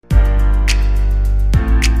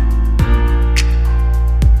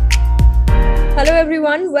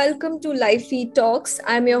everyone, welcome to Live Feed Talks.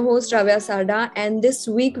 I'm your host Ravya Sarda, and this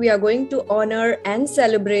week we are going to honor and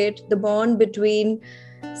celebrate the bond between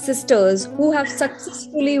sisters who have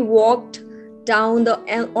successfully walked down the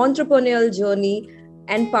entrepreneurial journey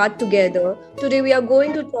and path together. Today we are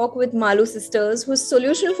going to talk with Maloo sisters, whose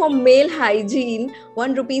solution for male hygiene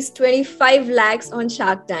won rupees 25 lakhs on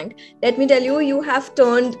Shark Tank. Let me tell you, you have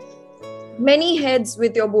turned many heads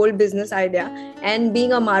with your bold business idea, and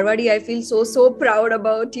being a Marwadi, I feel so proud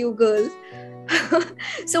about you girls.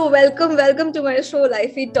 So welcome to my show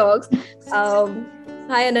Life Feed Talks.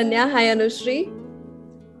 Hi Ananya, hi Anushree.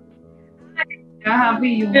 How are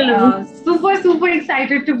you? Super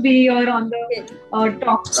excited to be here on the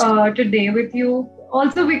talk today with you.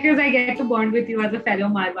 Also because I get to bond with you as a fellow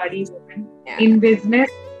Marwadi woman in business.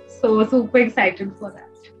 So super excited for that.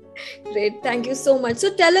 Great, thank you so much.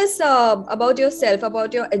 So tell us about yourself,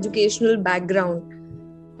 about your educational background.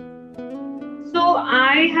 So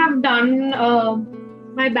I have done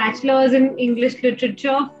my bachelor's in English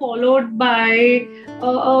literature, followed by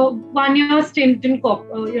a 1-year stint in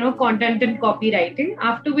content and copywriting.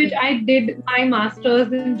 After which I did my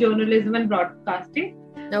master's in journalism and broadcasting.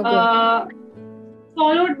 Okay.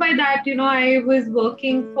 Followed by that, I was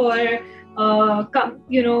working for a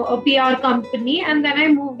PR company, and then I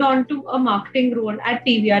moved on to a marketing role at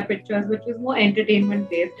TVR Pictures, which is more entertainment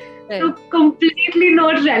based. Right. So completely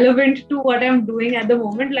not relevant to what I'm doing at the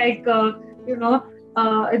moment.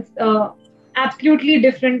 It's absolutely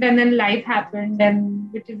different, and then life happened, and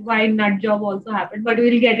which is why Nut Job also happened. But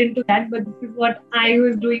we'll get into that. But this is what I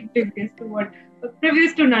was doing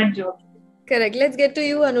previous to Nut Job. Correct. Let's get to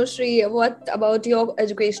you, Anushree. What about your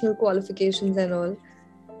educational qualifications and all?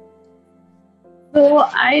 So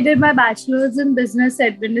I did my bachelor's in business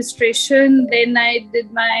administration. Then I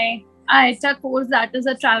did my IITA course, that is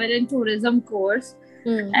a travel and tourism course.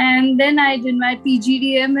 And then I did my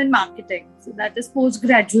PGDM in marketing. So that is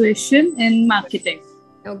post-graduation in marketing.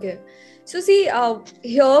 Okay. So see,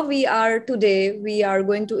 here we are today. We are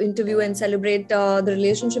going to interview and celebrate the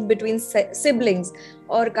relationship between siblings.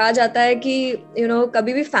 और कहा जाता है कि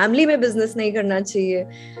कभी भी family में business नहीं करना चाहिए.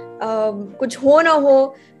 कुछ हो ना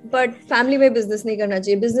हो, बट फैमिली में बिजनेस नहीं करना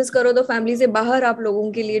चाहिए. बिजनेस करो तो फैमिली से बाहर आप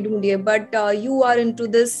लोगों के लिए ढूंढिए. But you are into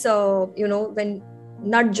this when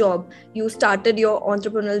Nut Job, you started your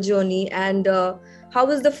entrepreneurial journey, and how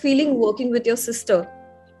was the feeling working with your sister?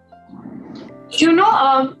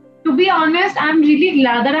 To be honest, I'm really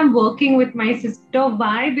glad that I'm working with my sister.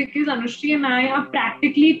 Why? Because Anushree and I are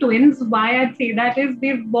practically twins. Why I'd say that is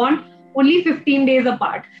we're born only 15 days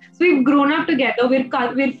apart. So we've grown up together.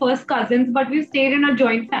 We're first cousins, but we've stayed in a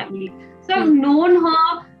joint family. So I've known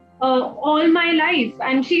her all my life,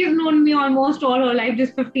 and she has known me almost all her life,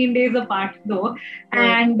 just 15 days apart though.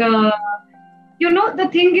 And the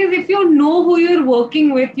thing is, if you know who you're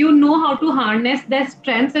working with, you know how to harness their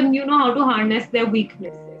strengths and you know how to harness their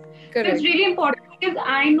weaknesses. Correct. So it's really important because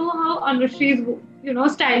I know how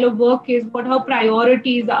Anushree's style of work is, what her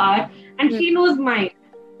priorities are, and she knows mine.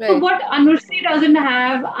 Right. So what Anushree doesn't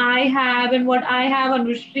have, I have, and what I have,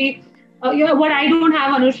 Anushree, what I don't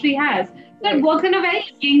have, Anushree has. So it works in a very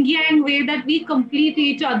yin-yang way that we complete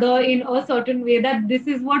each other in a certain way, that this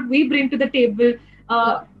is what we bring to the table,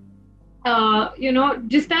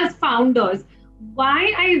 just as founders.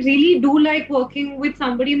 Why I really do like working with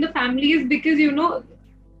somebody in the family is because,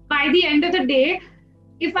 by the end of the day,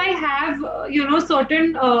 if I have,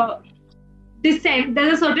 certain dissent,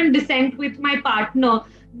 there's a certain dissent with my partner,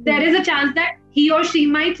 there is a chance that he or she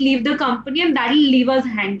might leave the company and that'll leave us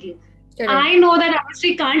hanging. Correct. I know that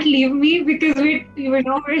Anushree can't leave me because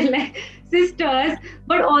we're like sisters,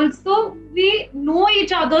 but also we know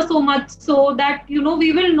each other so much so that, we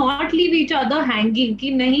will not leave each other hanging.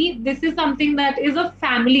 Ki nahi, this is something that is a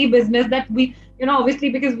family business that we, obviously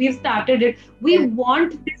because we've started it, we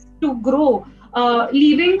want this to grow.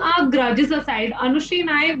 Leaving our grudges aside, Anushree and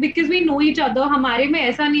I, because we know each other, हमारे में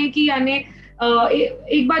ऐसा नहीं है कि यानी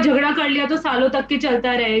एक बार झगड़ा कर लिया तो सालों तक के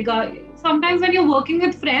चलता रहेगा. Sometimes when you're working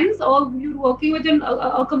with friends or you're working with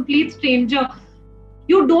a complete stranger,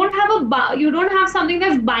 you don't have something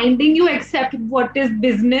that's binding you except what is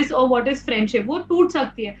business or what is friendship. वो टूट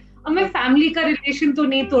सकती है. अब मैं family का relation तो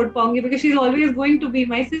नहीं तोड़ पाऊंगी because she's always going to be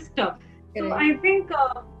my sister. So I think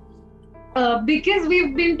because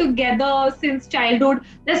we've been together since childhood,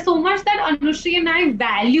 there's so much that Anushree and I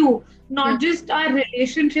value. Not just our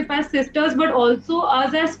relationship as sisters, but also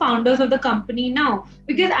us as founders of the company now.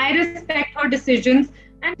 Because I respect her decisions.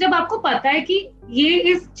 And जब आपको पता है कि ये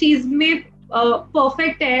इस चीज में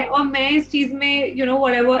perfect है और मैं इस चीज में,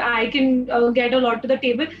 whatever I can get a lot to the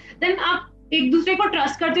table, then आप एक दूसरे को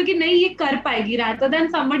ट्रस्ट करते हो कि नहीं ये कर पाएगी, rather than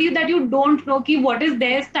somebody that you don't know कि what is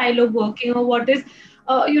their style of working or what is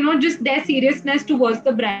just their seriousness towards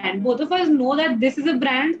the brand. Both of us know that this is a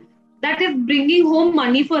brand that is bringing home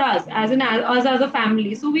money for us as a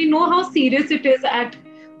family, so we know how serious it is at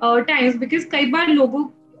times, because कई बार लोगों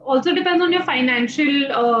also depends on your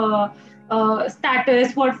financial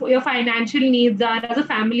status, what your financial needs are as a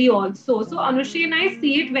family also. So Anushree and I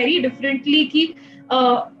see it very differently कि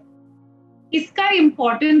इसका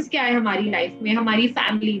importance क्या है हमारी life में, हमारी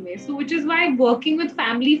family में. सो which is why working with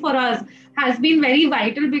family for us has been very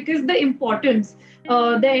vital, because the importance,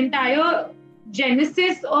 the entire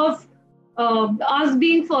genesis of us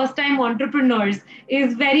being first time entrepreneurs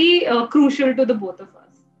is very crucial to the both of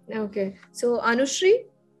us. Okay, so Anushree.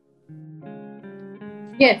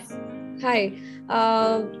 Yes. Hi.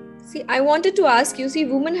 See, I wanted to ask you, see,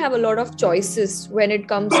 women have a lot of choices when it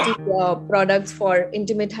comes to products for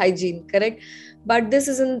intimate hygiene, correct? But this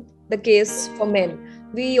isn't the case for men.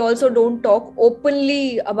 We also don't talk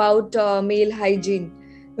openly about male hygiene,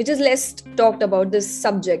 which is less talked about, this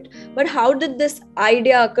subject. But how did this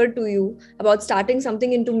idea occur to you about starting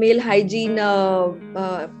something into male hygiene,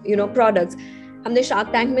 products? हमने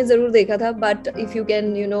Shark Tank में ज़रूर देखा था, but if you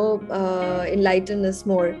can, enlighten us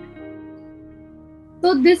more.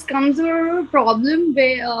 So this comes to a problem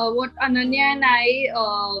where what Ananya and I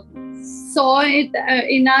saw it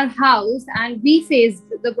in our house, and we faced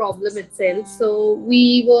the problem itself. So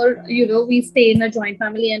we were, we stay in a joint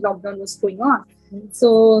family and lockdown was going on.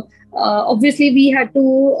 So obviously we had to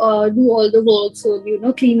do all the work, so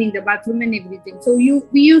cleaning the bathroom and everything. So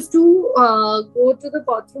we used to go to the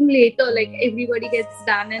bathroom later, like everybody gets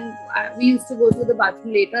done, and we used to go to the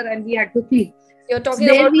bathroom later and we had to clean. You're talking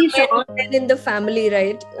about men in the family,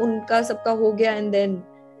 right? उनका सबका हो गया, and then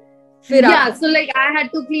so like I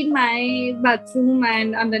had to clean my bathroom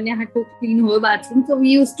and Ananya had to clean her bathroom. So we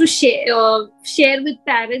used to share with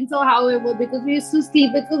parents or however, because we used to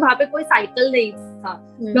sleep, because वहाँ पे कोई cycle नहीं था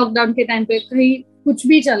lockdown के time पे, कहीं कुछ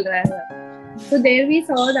भी चल रहा है. So there we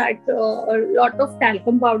saw that a lot of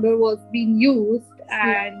talcum powder was being used,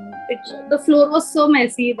 and the floor was so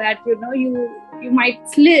messy that you might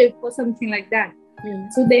slip or something like that.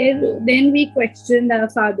 So then we questioned our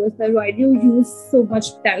father, said, why do you use so much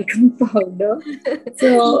talcum powder?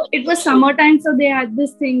 So it was summertime, so they had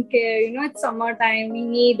this thing, it's summertime, we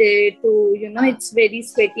need it to, it's very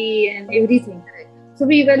sweaty and everything. So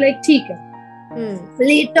we were like, theek hai.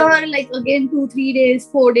 Later, like again 2-3 days,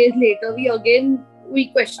 4 days later, we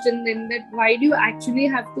questioned them that why do you actually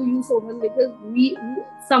have to use so much, because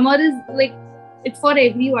summer is like, it's for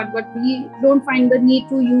everyone, but we don't find the need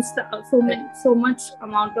to use so much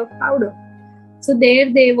amount of powder. So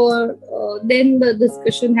there they were. Then the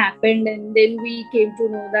discussion happened, and then we came to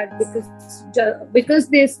know that because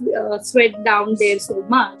they sweat down there so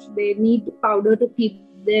much, they need powder to keep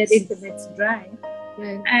their intimates dry.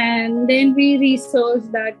 Right. And then we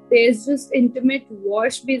researched that there's just intimate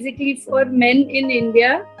wash basically for men in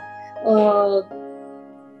India.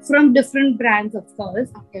 From different brands, of course,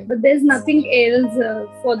 but there's nothing else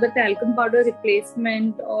for the talcum powder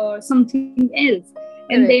replacement or something else.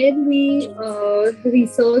 And then we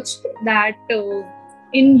researched that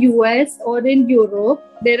in US or in Europe,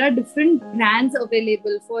 there are different brands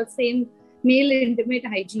available for same male intimate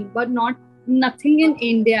hygiene, but nothing in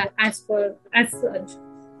India as such.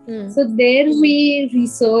 So there we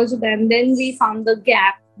researched, and then we found the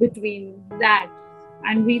gap between that.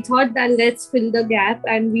 And we thought that let's fill the gap,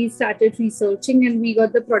 and we started researching, and we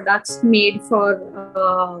got the products made for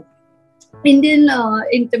Indian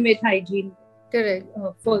intimate hygiene. Correct.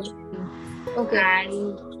 Okay.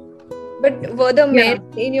 But were the men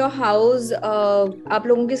in your house आप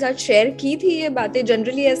लोगों के साथ share की थी ये बातें?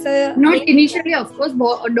 Generally ऐसा not initially, of course,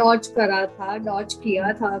 dodge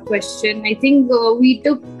किया था question. I think we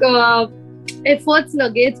took efforts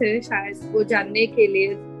लगे थे शायद वो जानने के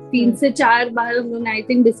लिए. 3 से 4 बार हम लोगों ने आई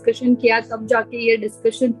थिंक डिस्कशन किया, तब जाके ये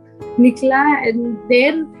डिस्कशन निकला. एंड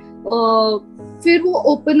देन फिर वो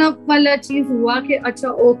ओपन अप वाला चीज हुआ कि अच्छा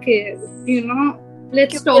okay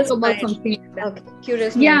let's talk about something like that. Okay.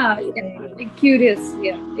 Curious. Curious.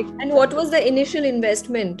 And what was the initial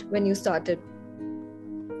investment when you started?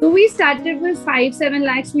 So we started with 5-7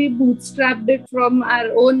 lakhs. We bootstrapped it from our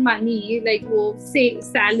own money, like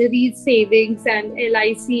salaries, savings, and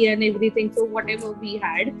LIC and everything. So whatever we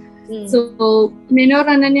had. So मैंने और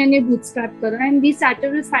अनन्या ने bootstrap करा, and we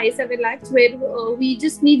started with 5-7 lakhs, where we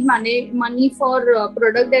just need money for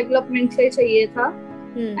product development के चाहिए था,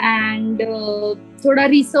 and थोड़ा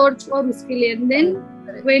research और उसके लिए. And then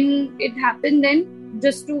when it happened, then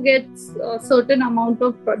just to get a certain amount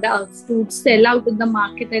of products to sell out in the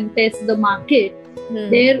market and test the market.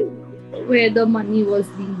 There where the money was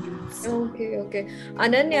being used. Okay.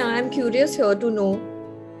 Ananya, I'm curious here to know,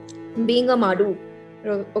 being a Madhu,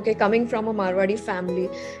 okay, coming from a Marwadi family,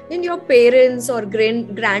 in your parents or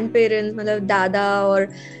grandparents, मतलब दादा और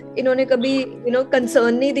इन्होंने कभी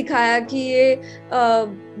concern नहीं दिखाया कि ये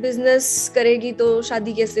business करेगी तो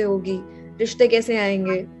शादी कैसे होगी, रिश्ते कैसे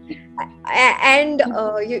आएंगे, and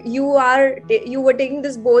you were taking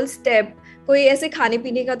this bold step. कोई ऐसे खाने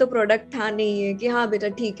पीने का तो प्रोडक्ट था नहीं है कि हाँ बेटा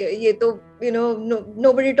ठीक है, ये तो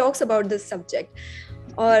nobody talks about this subject.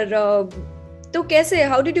 और तो कैसे,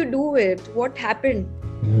 how did you do it? What happened?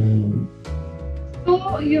 So,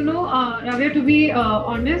 Ravya, to be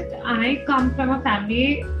honest, I come from a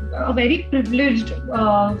family, a very privileged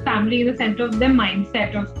family in the center of their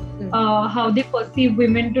mindset of how they perceive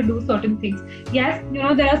women to do certain things. Yes,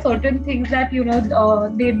 there are certain things that,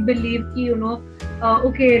 they believe ki,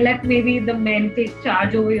 okay, let maybe the men take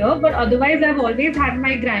charge over here. But otherwise, I've always had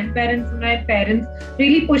my grandparents and my parents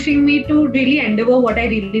really pushing me to really endeavor what I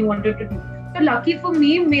really wanted to do. So lucky for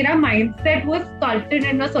me, my mindset was sculpted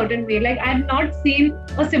in a certain way. Like, I had not seen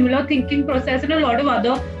a similar thinking process in a lot of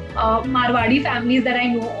other Marwadi families that I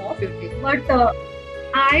know of. But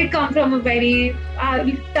I come from a very,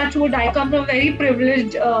 touchwood, I come from a very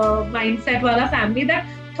privileged mindset wala family that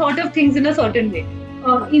thought of things in a certain way.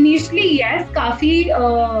 Initially, yes, काफी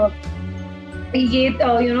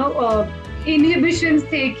inhibitions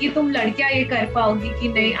थे कि तुम लड़कियां ये कर पाओगी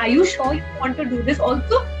कि नहीं. Are you sure you want to do this?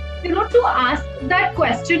 Also, to ask that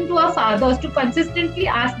question to our fathers, to consistently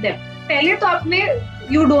ask them. पहले तो आपने,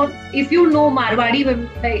 you don't, if you know Marwadi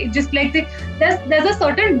women, just like there's a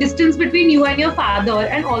certain distance between you and your father,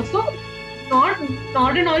 and also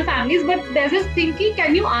not in all families, but there's this thinking,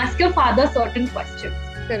 can you ask your father certain questions?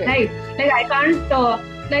 Correct. Right? Like, I can't,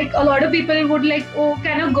 like a lot of people would like, oh,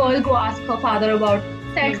 can a girl go ask her father about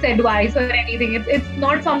sex advice or anything? It's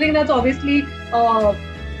not something that's obviously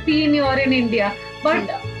seen here in India. But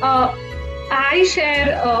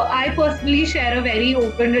I personally share a very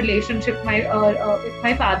open relationship with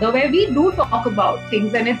my father, where we do talk about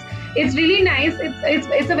things, and it's really nice.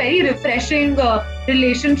 It's a very refreshing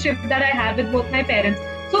relationship that I have with both my parents.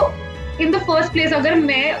 So in the first place, अगर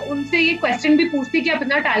मैं उनसे ये question भी पूछती कि आप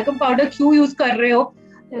इतना talcum powder क्यों use कर रहे हो,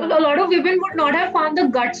 a lot of women would not have found the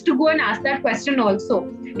guts to go and ask that question also.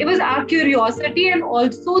 It was our curiosity and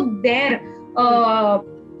also their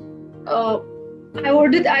I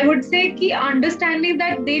would say कि understanding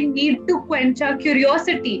that they need to quench our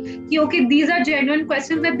curiosity. कि okay, these are genuine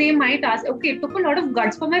questions that they might ask. Okay, it took a lot of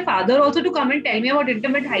guts for my father also to come and tell me about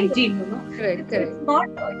intimate hygiene. Correct. It's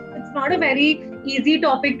not a very easy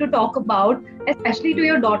topic to talk about, especially to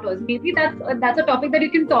your daughters. Maybe that's a topic that you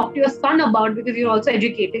can talk to your son about, because you're also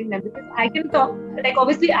educating them. Because I can talk, like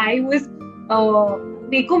obviously I was.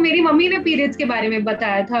 देखो मेरी mummy ने periods के बारे में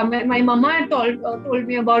बताया था. My mama had told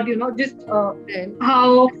me about just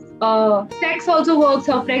how sex also works,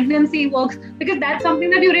 how pregnancy works, because that's something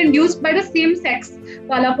that you're induced by the same sex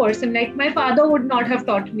wala person. Like my father would not have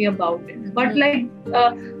taught me about it. But like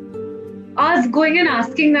us going and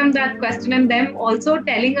asking them that question and them also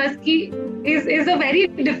telling us ki is a very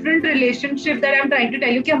different relationship that I'm trying to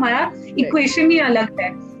tell you कि हमारा equation ही अलग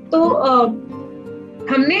है. तो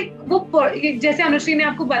हमने वो जैसे अनुश्री ने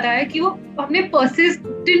आपको बताया कि वो हमने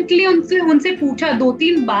persistently उनसे पूछा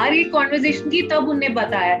 2-3 बार ये conversation की, तब उन्होंने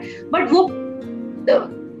बताया. बट वो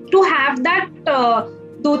to have that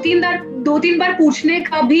 2-3 बार पूछने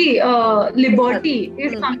का भी liberty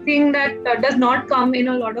is something that does not come in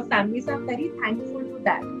a lot of families. I'm very thankful to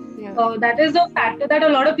that. That is a factor that a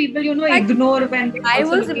lot of people ignore when they I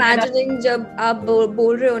was imagining जब आप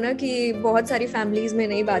बोल रहे हो ना कि बहुत सारी families में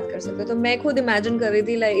नहीं बात कर सकते, तो मैं खुद imagine कर रही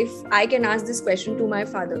थी like if I can ask this question to my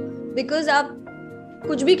father, because आप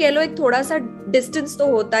कुछ भी कह लो एक थोड़ा सा distance तो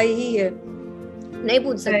होता ही है, नहीं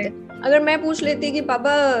पूछ सकते. अगर मैं पूछ लेती कि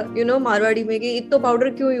पापा मारवाड़ी में कि इतो पाउडर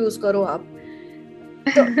क्यों यूज करो आप,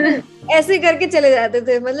 तो ऐसे करके चले जाते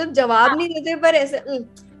थे. मतलब जवाब नहीं देते पर ऐसे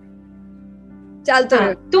चलते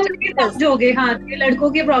रहो, तुम नहीं समझोगे. हाँ, ये लड़कों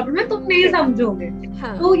की प्रॉब्लम है, तुम नहीं समझोगे.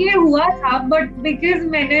 तो ये हुआ था. बट बिकॉज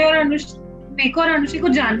मेरे और अनुश्री को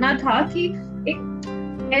जानना था कि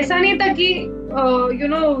ऐसा नहीं था कि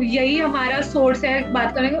यही हमारा सोर्स है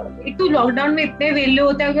बात करने का. एक तो लॉकडाउन में इतने वेले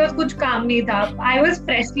होते हैं कि कुछ काम नहीं था. I was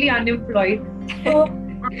freshly unemployed, so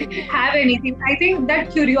I didn't have anything. I think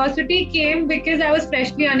that curiosity came because I was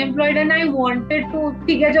freshly unemployed and I wanted to,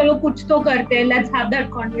 ठीक है चलो कुछ तो करते हैं, let's have that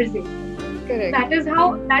conversation. Correct. That is how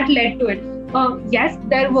that led to it. yes,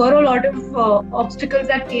 there were a lot of obstacles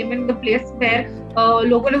that came in the place where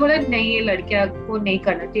लोगों ने बोला नहीं ये लड़कियां को नहीं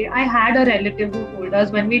करना चाहिए. I had a relative who told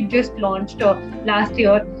us when we just launched last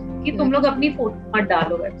year कि तुम लोग अपनी फोटो मत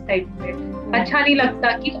डालो वेबसाइट पे. अच्छा नहीं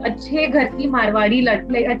लगता कि अच्छे घर की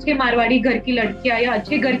अच्छे मारवाड़ी घर की लड़कियां या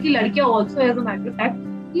अच्छे घर की लड़कियां also as a matter of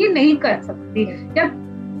fact ये नहीं कर सकती. जब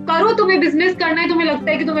करो, तुम्हें बिजनेस करना है, तुम्हें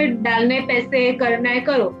लगता है कि तुम्हें डालने पैसे करना है,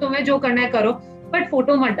 करो, तुम्हें जो करना है करो, बट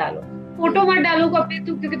फोटो मत डालो अपने,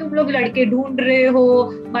 क्योंकि तुम लोग लड़के ढूंढ रहे हो,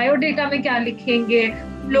 बायोडेटा में क्या लिखेंगे,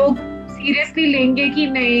 लोग सीरियसली लेंगे कि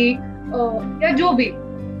नहीं, या जो भी.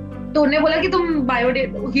 तो उन्हें बोला कि तुम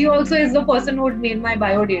biodata, he also is the person who made my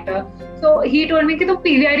biodata, so he told me कि तुम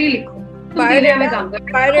पीवीआर ही लिखो. बायोडेटा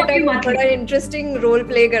बड़ा इंटरेस्टिंग रोल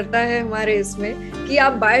प्ले करता है हमारे इसमें कि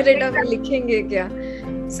आप बायोडेटा में लिखेंगे क्या.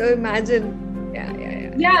 सो इमेजिन,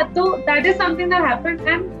 या तो that is something that happened.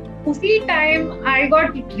 And उसी time I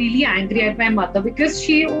got really angry at my mother because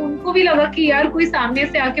she, उनको भी लगा कि यार कोई सामने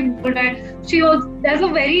से आके बोल रहा है. She was, that's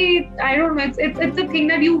a very, I don't know, it's a thing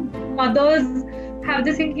that you mothers have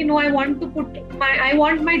this thing, I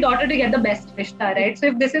want my daughter to get the best Rishta, right? So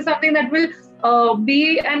if this is something that will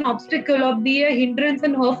be an obstacle or be a hindrance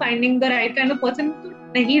in her finding the right kind of person, to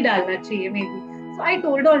nahi dalna chahiye maybe. So I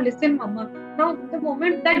told her, listen mama, now the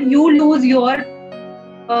moment that you lose your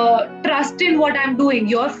trust in what I'm doing,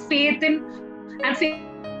 your faith in, and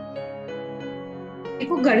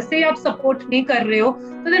को घर से आप support नहीं कर रहे हो,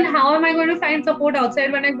 so then how am I going to find support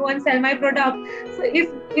outside when I go and sell my product? So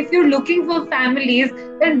if you're looking for families,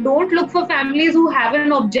 then don't look for families who have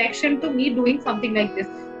an objection to me doing something like this.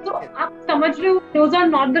 So आप समझ रहे हो, those are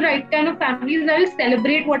not the right kind of families that will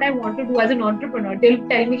celebrate what I want to do as an entrepreneur. They'll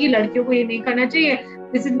tell me कि लड़कियों को ये नहीं करना चाहिए,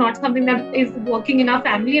 this is not something that is working in our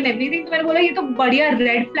family and everything. तो मैंने बोला ये तो बढ़िया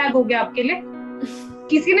रेड फ्लैग हो गया आपके लिए.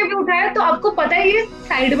 किसी ने भी उठाया तो आपको पता है ये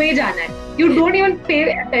साइड में ही जाना है. You don't even pay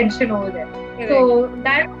attention over there. So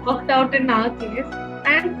that worked out in our case.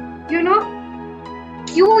 And you know,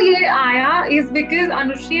 क्यों ये आया is because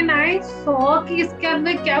Anushree and I saw कि इसके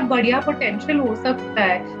अंदर क्या बढ़िया potential हो सकता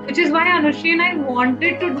है. Which is why Anushree and I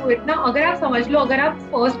wanted to do it. ना अगर आप समझ लो, अगर आप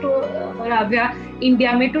first हो राव्या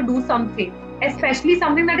इंडिया में to do something, especially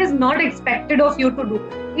something that is not expected of you to do,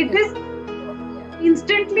 it is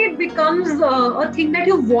instantly it becomes a thing that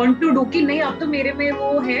you want to do कि नहीं अब तो मेरे में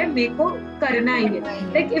वो है, मेरे को करना ही है.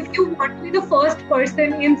 Like if you want to be the first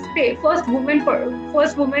person in space, first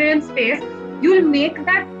woman in space, you'll make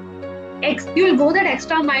that you'll go that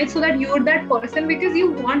extra mile so that you're that person because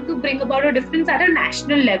you want to bring about a difference at a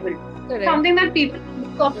national level. Correct. Something that people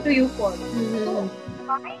look up to you for. So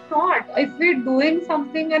why not? If we're doing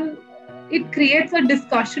something and it creates a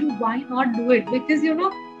discussion, why not do it? Because you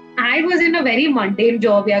know, I was in a very mundane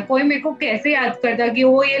job. यार कोई मेरे को कैसे याद करता कि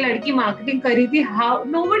वो ये लड़की मार्केटिंग करी थी. How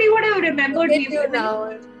nobody would have remembered me.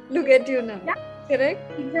 Look at you now. Yeah.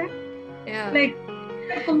 Correct. Exactly. Yeah. Like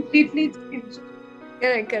completely changed.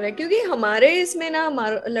 Correct क्योंकि हमारे इसमें ना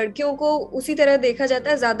लड़कियों को उसी तरह देखा जाता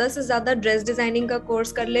है, ज्यादा से ज्यादा ड्रेस डिजाइनिंग का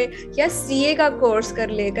कोर्स कर ले या सीए का कोर्स कर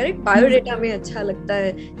ले. करेक्ट, बायोडेटा में अच्छा लगता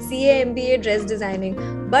है CA MBA dress designing.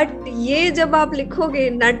 But ये जब आप लिखोगे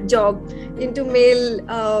नट job into mail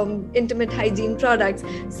intimate hygiene products,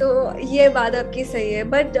 सो ये बात आपकी सही है.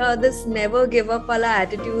 But this never give up वाला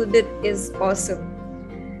attitude is awesome.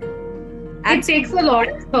 It takes a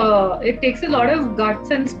lot of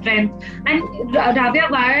guts and strength. And Ravya,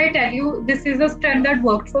 why I tell you this is a strength that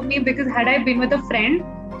worked for me, because had I been with a friend,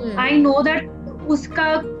 I know that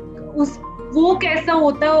वो कैसा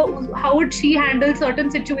होता, how would she handle certain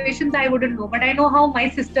situations, I wouldn't know. But I know how my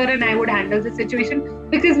sister and I would handle the situation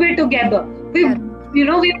because we're together.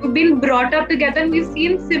 We've been brought up together and we've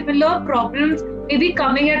seen similar problems maybe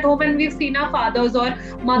coming at home, and we've seen our fathers or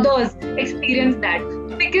mothers experience that.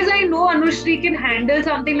 Because I know Anushree can handle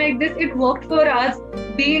something like this, it worked for us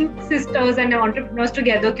being sisters and entrepreneurs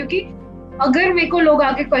together. क्योंकि अगर मेरे को लोग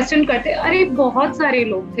आके question करते, अरे बहुत सारे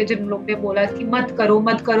लोग थे जिन लोग ने बोला कि मत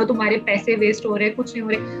करो तुम्हारे पैसे वेस्ट हो रहे, कुछ नहीं हो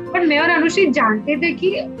रहे. बट मैं और अनुश्री जानते थे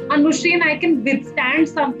कि Anushree and I can withstand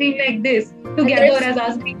something like this together as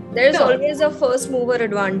us. There is always a first mover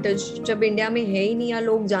advantage जब इंडिया में है ही नहीं या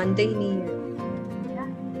लोग जानते ही नहीं है.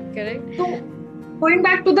 Correct. So, going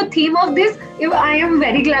back to the theme of this, I am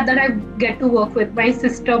very glad that I get to work with my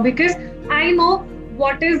sister because I know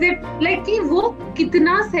what is it like कि वो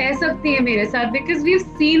कितना सह सकती है मेरे साथ, because we've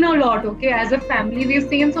seen a lot, okay, as a family we've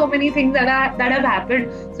seen so many things that have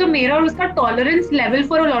happened. So मेरा और उसका tolerance level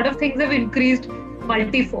for a lot of things have increased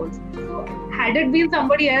multifold. So had it been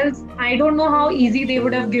somebody else, I don't know how easy they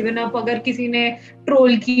would have given up अगर किसी ने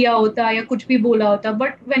troll किया होता या कुछ भी बोला होता.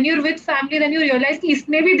 But when you're with family, then you realize कि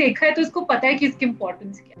इसने भी देखा है तो इसको पता है कि इसकी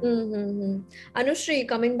importance क्या है. Anushree,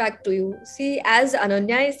 coming back to you. See, as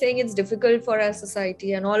Ananya is saying, it's difficult for our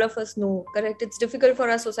society, and all of us know, correct? It's difficult for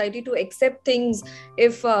our society to accept things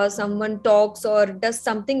if someone talks or does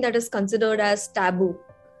something that is considered as taboo.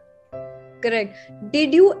 Correct.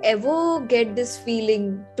 Did you ever get this feeling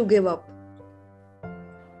to give up?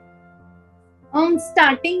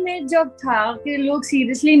 Starting में जब था कि लोग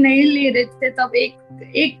seriously नहीं ले रहे थे, तब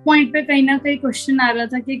एक पॉइंट पे कहीं ना कहीं क्वेश्चन आ रहा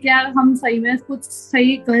था कि क्या हम सही में कुछ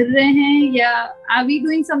सही कर रहे हैं या are we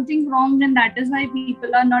doing something wrong and that is why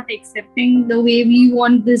people are not accepting the way we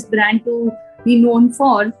want this brand to be known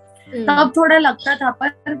for. तब थोड़ा लगता था,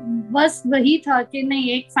 पर बस वही था कि नहीं,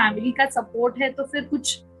 एक फैमिली का सपोर्ट है तो फिर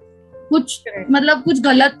कुछ मतलब कुछ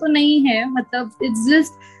गलत तो नहीं है. मतलब इट्स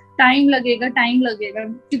जस्ट टाइम लगेगा,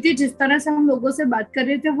 क्योंकि जिस तरह से हम लोगों से बात कर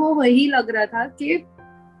रहे थे वो वही लग रहा था कि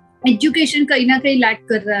एजुकेशन कहीं ना कहीं लैक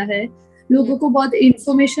कर रहा है, लोगों को बहुत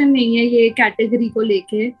इंफॉर्मेशन नहीं है ये कैटेगरी को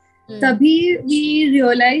लेके. तभी वी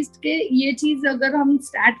रियलाइज्ड कि ये चीज अगर हम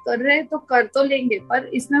स्टार्ट कर रहे हैं तो कर तो लेंगे, पर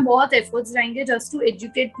इसमें बहुत एफर्ट्स जाएंगे just to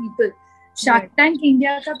educate people. Shark Tank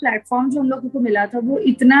India का प्लेटफॉर्म जो हम लोगों को मिला था वो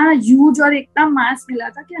इतना ह्यूज और इतना मास मिला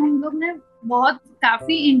था कि हम लोग ने बहुत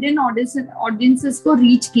काफी इंडियन ऑडियंसेस को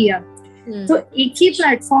रीच किया. तो एक ही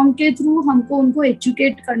प्लेटफॉर्म के थ्रू हमको उनको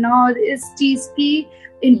एजुकेट करना और इस चीज की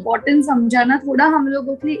इम्पोर्टेंस समझाना थोड़ा हम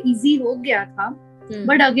लोगों के लिए इजी हो गया था.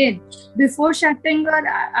 But again, before Shark Tank और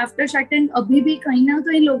आफ्टर शार्क टैंक अभी भी कहीं ना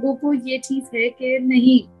कहीं लोगों को ये चीज है कि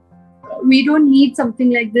नहीं, we don't need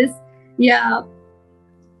something like this, या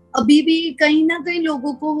अभी भी कहीं ना कहीं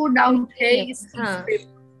लोगों को वो डाउट है इस चीज पे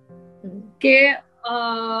कि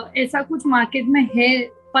ऐसा कुछ मार्केट में है,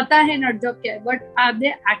 पता है नट जॉब क्या है, but are they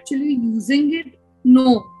actually using it?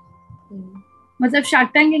 No. मतलब शार्क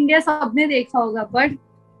टैंक इंडिया सबने देखा होगा, बट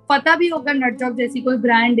पता भी होगा नट जॉब जैसी कोई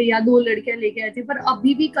ब्रांड या 2 लड़कियां लेके आए थे, पर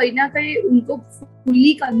अभी भी कहीं ना कहीं उनको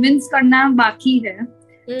फुल्ली कन्विंस करना बाकी है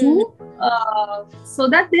to so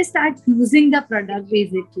that they start using the product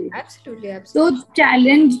basically. Absolutely. So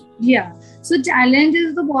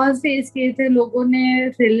challenges तो बहुत फेस किए थे लोगों ने.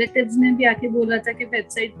 रिलेटिव्स ने भी आके बोला था कि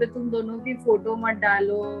वेबसाइट पे तुम दोनों की फोटो मत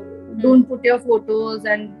डालो, don't put your photos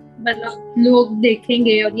and मतलब लोग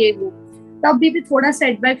देखेंगे और ये वो. तब भी थोड़ा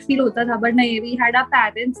सेटबैक फील होता था, बट नहीं, we had our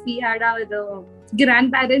parents, we had our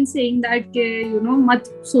grand parents saying that के यू नो मत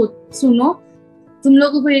सुनो, तुम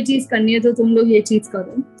लोगों को ये चीज करनी है तो तुम लोग ये चीज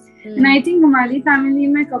करो. एंड आई थिंक हमारी फैमिली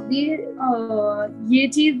में कभी ये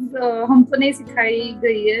चीज हमको नहीं सिखाई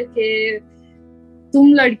गई है कि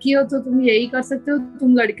तुम लड़की हो तो तुम यही कर सकते हो,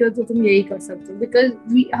 तुम लड़के हो तो तुम यही कर सकते हो.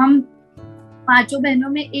 बिकॉज हम 5 बहनों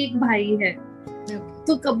में एक भाई है,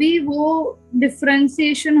 तो कभी वो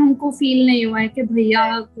डिफरेंशिएशन हमको फील नहीं हुआ है कि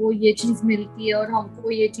भैया को ये चीज मिलती है और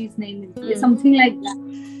हमको ये चीज नहीं मिलती है, समथिंग लाइक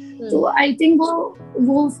दैट. तो आई थिंक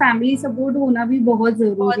वो फैमिली सपोर्ट होना भी बहुत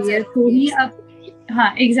जरूरी है. तो ही आप,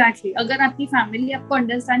 हाँ एग्जैक्टली, अगर आपकी फैमिली आपको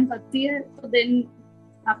अंडरस्टैंड करती है तो देन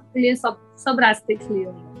आपके लिए सब रास्ते क्लियर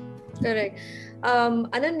होंगे. Correct.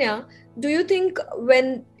 Ananya, do you think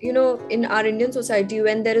when, you know, in our Indian society,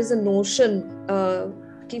 when there is a notion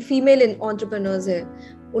कि फीमेल एंटरप्रेन्योर्स है,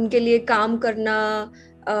 उनके लिए काम करना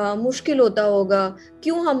मुश्किल होता होगा,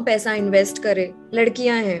 क्यों हम पैसा इन्वेस्ट करें,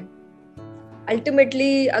 लड़कियां हैं,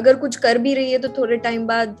 अल्टीमेटली अगर कुछ कर भी रही है तो थोड़े टाइम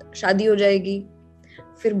बाद शादी हो जाएगी,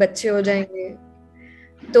 फिर बच्चे हो जाएंगे,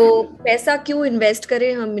 तो पैसा क्यों इन्वेस्ट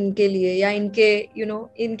करें हम इनके लिए, या इनके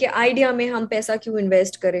इनके आइडिया में हम पैसा क्यों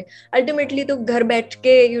इन्वेस्ट करें. अल्टीमेटली तो घर बैठ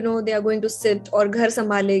के they are going to sit और घर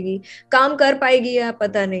संभालेगी, काम कर पाएगी या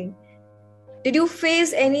पता नहीं. Did you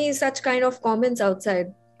face any such kind of comments outside?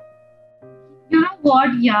 You know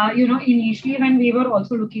what? Yeah, initially when we were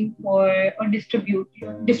also looking for a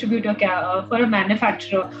distributor for a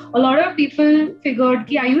manufacturer, a lot of people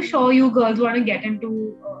figured, are you sure you girls want to get into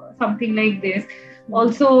something like this?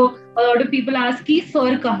 Also, a lot of people ask,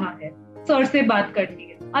 sir kahan hai? Sir se baat karni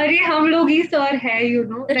hai. Arey, hum log hi sir hai,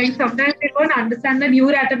 like sometimes they don't understand that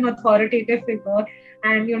you're at an authoritative figure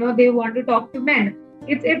and, they want to talk to men.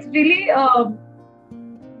 It's really,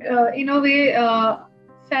 in a way,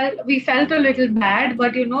 we felt a little bad,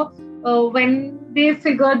 but when they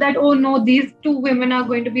figured that, oh no, these 2 women are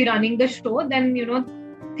going to be running the show, then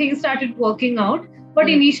things started working out. But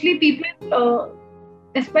initially people,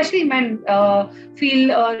 especially men, feel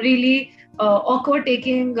really awkward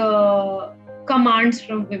taking commands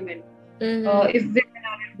from women if women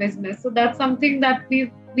are in business. So that's something that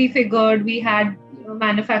we figured. We had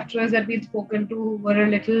manufacturers that we'd spoken to who were a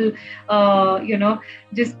little,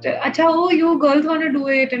 just, acha, oh, you girls want to do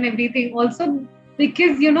it and everything. Also,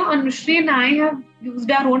 because, Anushree and I have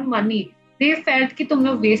used our own money. They felt कि तुम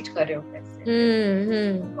लोग waste कर रहे हो पैसे.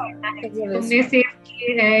 तुमने save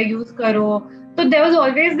किए हैं, use करो. So there was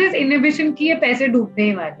always this inhibition कि ये पैसे डूबने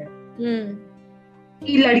ही वाले हैं.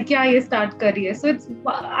 कि लड़कियां ये start कर रही है. So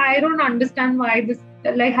I don't understand why this,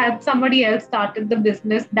 like, had somebody else started the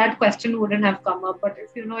business, that question wouldn't have come up. But if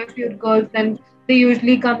you're girls, then they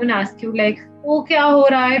usually come and ask you like, oh, kya ho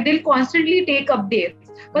raha hai? They'll constantly take updates.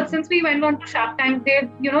 But since we went on to Shark Tank, they,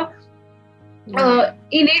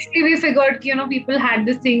 initially we figured कि people had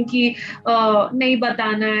this thing कि नहीं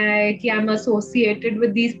बताना है कि I'm associated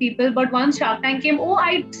with these people. But once Shark Tank came, oh,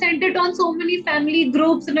 I sent it on so many family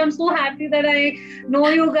groups and I'm so happy that I know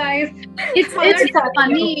you guys. It's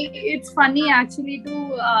funny. It's funny actually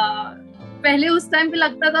to पहले उस time पे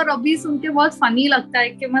लगता था और अभी सुन के बहुत funny लगता है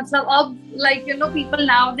कि मतलब अब people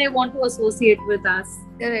now they want to associate with us.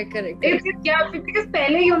 Correct. Because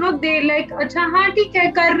पहले they like अच्छा हाँ ठीक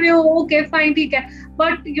है कर रहे हो, okay fine ठीक है,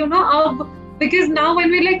 but अब because now when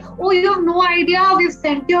we like, oh, you have no idea, we've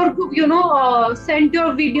sent your sent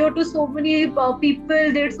your video to so many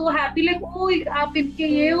people, they're so happy, like, oh, आप इनके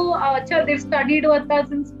ये हो, अच्छा they've studied with us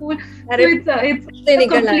in school. So it's a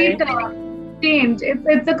complete change.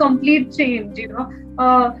 It's a complete change,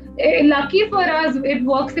 lucky for us it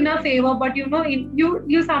works in our favor, but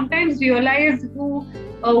you sometimes realize who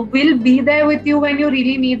will be there with you when you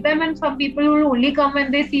really need them, and some people will only come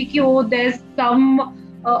when they see you, oh, there's some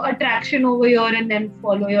attraction over here, and then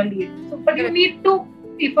follow your lead. So, but you need to,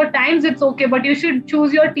 for times it's okay, but you should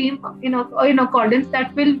choose your team in accordance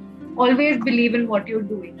that will always believe in what you're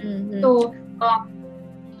doing. Mm-hmm. So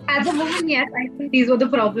as a woman, yes, I think these were the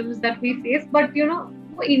problems that we face, but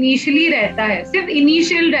initially रहता है, सिर्फ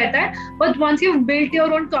initial रहता है, but once you've built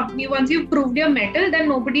your own company, once you've proved your mettle, then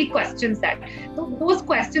nobody questions that. So those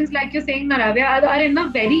questions, like you're saying, Naravya, are in a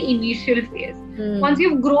very initial phase. Once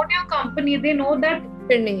you've grown your company, they know that.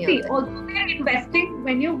 See, also they're investing.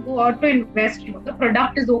 When you go out to invest, the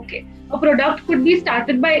product is okay. A product could be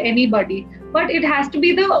started by anybody, but it has to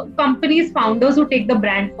be the company's founders who take the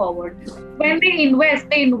brand forward. When they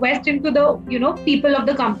invest into the people of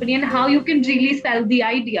the company and how you can really sell the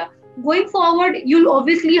idea. Going forward, you'll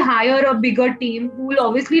obviously hire a bigger team who will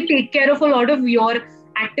obviously take care of a lot of your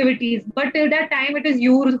activities. But till that time, it is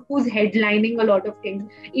you who's headlining a lot of things.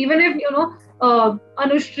 Even if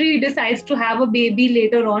Anushree decides to have a baby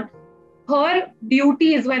later on, her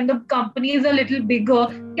duties when the company is a little bigger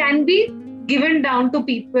can be given down to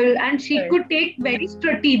people, and she could take very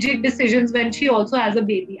strategic decisions when she also has a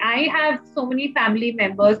baby. I have so many family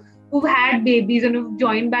members who've had babies and who've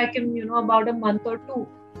joined back in about a month or two.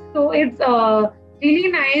 So it's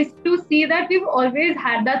really nice to see that we've always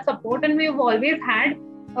had that support, and we've always had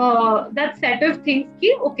that set of things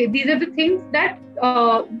okay, these are the things that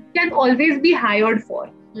can always be hired for.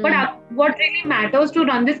 But what really matters to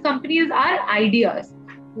run this company is our ideas.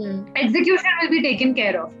 Execution will be taken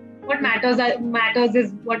care of. What matters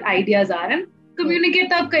is what ideas are, and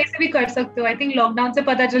communicate आप कहीं से भी कर सकते हो. I think lockdown से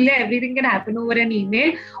पता चल गया everything can happen over an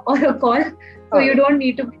email or a call, so you don't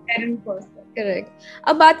need to be there in person. Correct.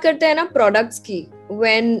 अब बात करते हैं ना products की.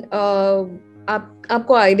 When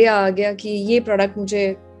आपको आइडिया आ गया कि ये प्रोडक्ट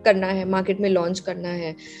मुझे करना है, मार्केट में लॉन्च करना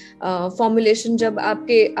है, फॉर्मुलेशन जब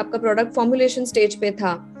आपका प्रोडक्ट फॉर्मुलेशन स्टेज पे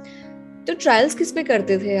था, तो ट्रायल्स किस पे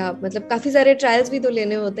करते थे आप? मतलब काफी सारे ट्रायल्स भी तो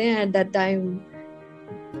लेने होते हैं at that time.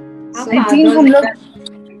 I think हम लोग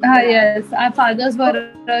yes, our fathers were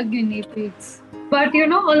guinea pigs. But a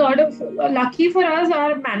lot of, lucky for us,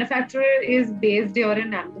 our manufacturer is based here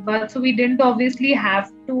in Ahmedabad, so we didn't obviously have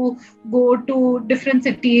to go to different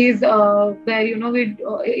cities where we'd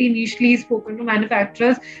initially spoken to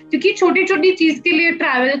manufacturers. क्योंकि छोटी-छोटी चीज के लिए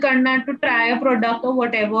travel करना to try a product or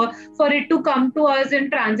whatever, for it to come to us in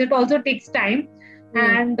transit also takes time.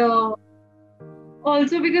 And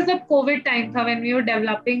also because of COVID time when we were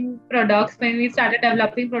developing products, when we started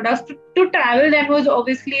developing products, to travel then was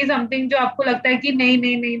obviously something जो आपको लगता है कि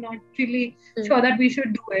नहीं, not really sure that we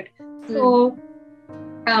should do it. So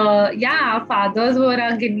our fathers were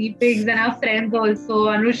our guinea pigs, and our friends also.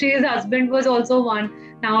 Anushree's husband was also one.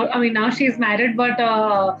 Now she's married, but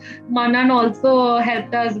Manan also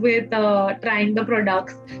helped us with trying the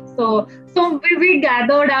products. So we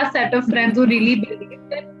gathered our set of friends who really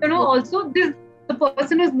believed. And also the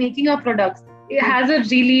person who's making our products, it has a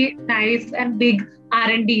really nice and big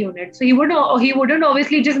R&D unit. So he wouldn't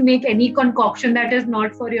obviously just make any concoction that is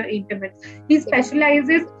not for your intimates. He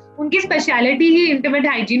specializes. उनकी speciality ही intimate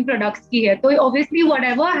hygiene products की है. So obviously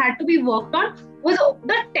whatever had to be worked on was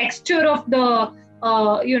the texture of the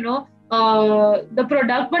the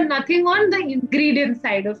product, but nothing on the ingredient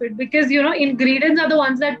side of it, because ingredients are the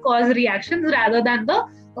ones that cause reactions rather than the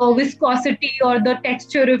viscosity or the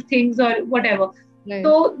texture of things or whatever. Right.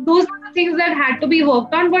 So those are the things that had to be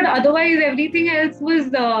worked on, but otherwise everything else was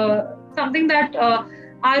something that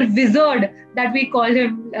our wizard, that we call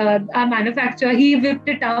him, our manufacturer, he whipped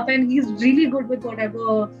it up, and he's really good with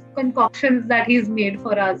whatever concoctions that he's made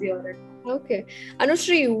for us here. Okay.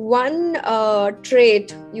 Anushree, one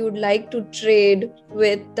trait you'd like to trade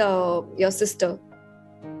with your sister?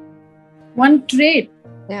 One trait?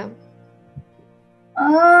 Yeah.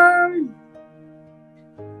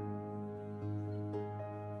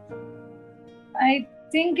 I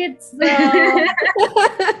think it's time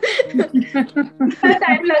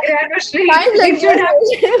लग रहा है Anushree. Time लग गया,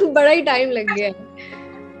 बड़ा ही time लग गया.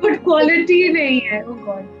 Good quality नहीं है. Oh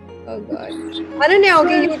God. Oh God. Ananya,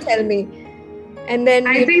 okay, you tell me. And then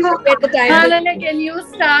I think get the time. Ananya, can you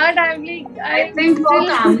start? I think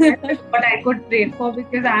calmness is what I could trade for,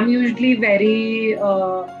 because I'm usually very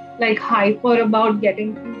hyper about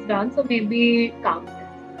getting things done. So maybe calmness.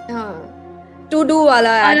 To do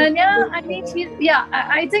wala. Ananya, I mean,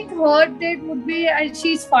 I think her trait would be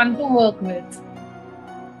she's fun to work with.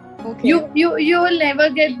 Okay. You will never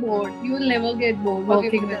get bored. You will never get bored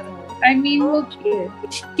working with her. I mean,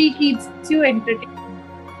 she keeps you entertained.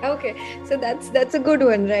 Okay, so that's a good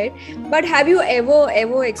one, right? But have you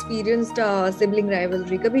ever experienced sibling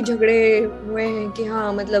rivalry? कभी झगड़े हुए हैं कि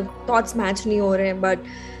हाँ मतलब thoughts match नहीं हो रहे हैं, but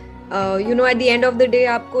at the end of the day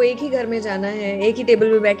आपको एक ही घर में जाना है, एक ही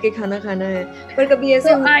टेबल पे बैठ के खाना खाना है, पर कभी ऐसे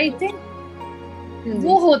So I think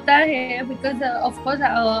वो होता है, because of course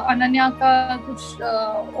अनन्या का कुछ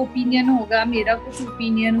opinion होगा, मेरा कुछ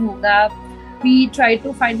opinion होगा. We try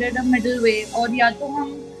to find a middle way, और या तो हम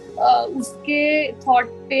उसके थॉट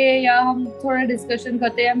पे या हम थोड़ा डिस्कशन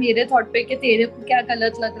करते हैं, या मेरे थॉट पे कि तेरे को क्या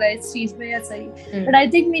गलत लग रहा है इस चीज में या सही. But I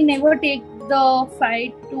think we never take the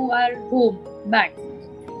fight to our home back,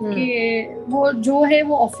 कि वो जो है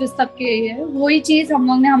वो ऑफिस तक के है. वही चीज हम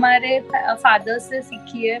लोग ने हमारे फादर से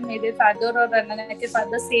सीखी है. मेरे फादर और अनन्या के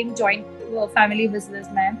father same joint family business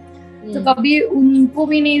में, तो कभी उनको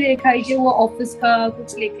भी नहीं देखा है कि वो ऑफिस का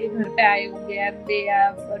कुछ लेके घर पे आए होंगे एंड दे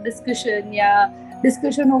हैव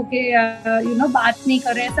डिस्कशन होके या बात नहीं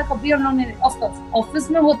कर रहे. ऐसा कभी हम लोग ने, ऑफ कोर्स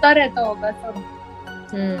ऑफिस में होता रहता होगा सब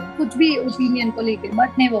कुछ भी ओपिनियन को लेके,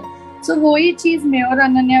 बट नेवर. सो वही चीज मैं और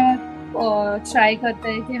अनन्या ट्राई करते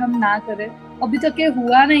हैं कि हम ना करें. अभी तक ये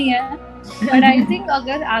हुआ नहीं है, बट आई थिंक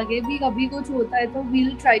अगर आगे भी कभी कुछ होता है तो we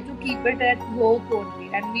will try to keep it at work only,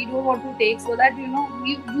 and we don't want to take so that you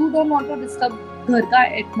don't want to disturb घर का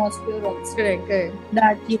एटमॉस्फेयर आल्सो. करेक्ट,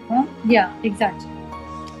 दैट या एग्जैक्टली.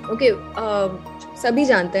 ओके, सभी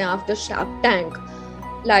जानते हैं after Shark tank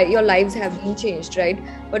your lives have been changed, right?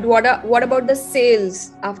 But what about the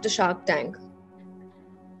sales after Shark Tank?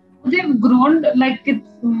 They've grown like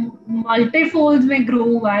multi-folds में grow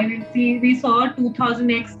हुआ है. We saw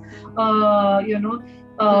 2000x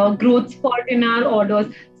growth spurt in our orders.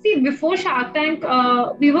 See, before Shark Tank,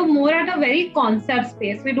 we were more at a very concept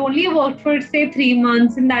space. We'd only worked for say 3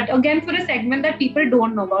 months in that, again for a segment that people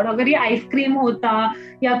don't know about. अगर ये ice cream होता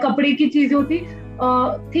या कपड़े की चीज होती,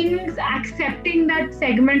 things accepting that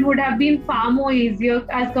segment would have been far more easier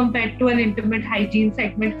as compared to an intimate hygiene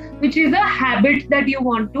segment, which is a habit that you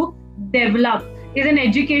want to develop, is an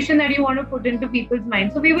education that you want to put into people's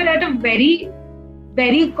minds. So we were at a very,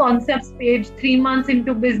 very concept stage, 3 months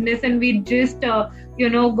into business, and we just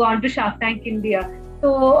gone to Shark Tank India. So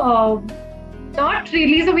not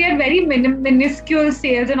really. So we had very minuscule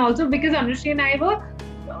sales, and also because Anushree and I were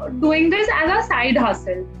doing this as a side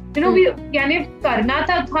hustle. We यानी करना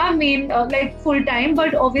था main like full time,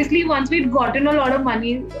 but obviously once we'd gotten a lot of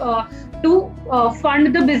money to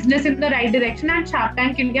fund the business in the right direction, and Shark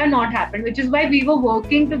Tank India not happened, which is why we were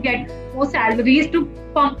working to get more salaries to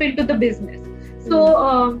pump into the business. So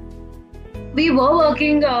we were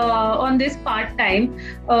working on this part time,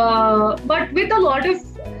 but with a lot of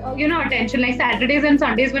attention. Like Saturdays and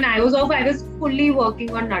Sundays when I was off, I was fully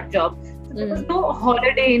working on nut job. So there was no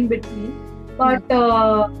holiday in between. But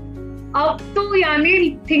up to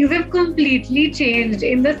yani things have completely changed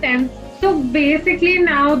in the sense. So basically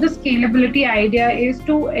now the scalability idea is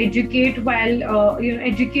to educate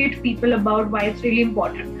educate people about why it's really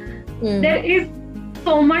important. There is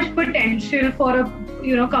so much potential for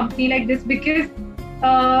a company like this, because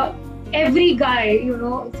every guy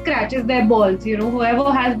scratches their balls.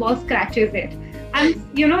 Whoever has balls scratches it. And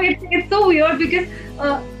it's so weird because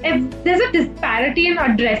there's a disparity in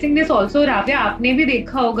addressing this also. Ravya, आपने भी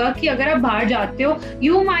देखा होगा कि अगर आप बाहर जाते हो,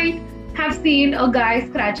 you might have seen a guy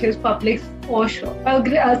scratch his public for sure.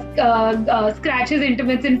 Scratch his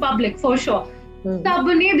intimates in public for sure.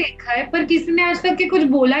 सबने देखा है, पर किसी ने आज तक के कुछ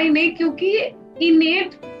बोला ही नहीं, क्योंकि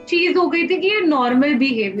इनेट चीज हो गई थी कि ये नॉर्मल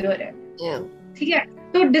बिहेवियर है. ठीक है,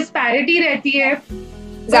 तो डिस्पैरिटी रहती है.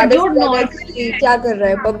 जो नॉर्मली क्या कर रहा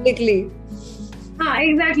है पब्लिकली. हाँ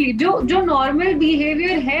एग्जैक्टली, जो नॉर्मल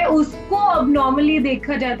बिहेवियर है उसको अब नॉर्मली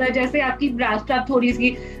देखा जाता है. जैसे आपकी ब्रेस्ट स्ट्रैप थोड़ी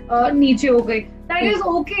सी नीचे हो गई, that is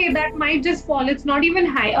okay, that might just fall. It's not even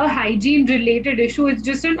a hygiene related issue, it's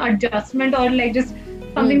just an adjustment or like just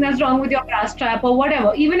something that's wrong with your bra strap or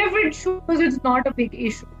whatever. Even if it shows, it's not a big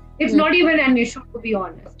issue. It's not even an issue, to be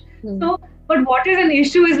honest. So but what is an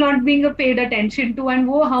issue is not being paid attention to, and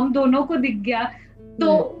वो हम दोनों को दिख गया.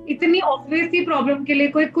 तो इतनी obvious ही problem के लिए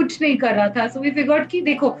कोई कुछ नहीं कर रहा था. So we figured कि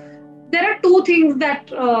देखो, there are two things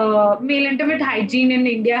that male intimate hygiene in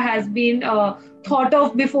India has been thought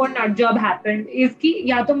of before nut job happened. is कि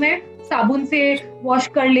या तो मैं साबुन से वॉश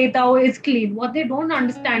कर लेता हूँ, it's clean. What they don't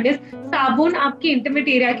understand is साबुन आपके इंटीमेट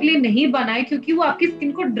एरिया के लिए नहीं बना है, क्योंकि वो आपकी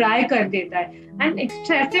स्किन को ड्राई कर देता है. And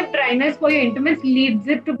excessive dryness for your intimates leads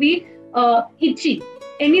it to be itchy.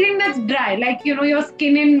 Anything that's dry, like your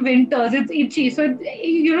skin in winters, it's itchy, so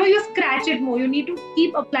you scratch it more. You need to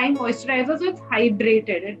keep applying moisturizer so it's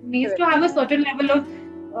hydrated. It needs to have a certain level of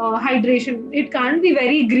hydration. It can't be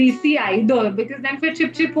very greasy either, because then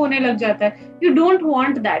फिर chip होने लग जाता है. You don't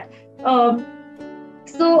want that.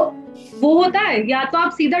 So वो होता है, या तो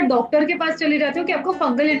आप सीधा डॉक्टर के पास चले जाते हो कि आपको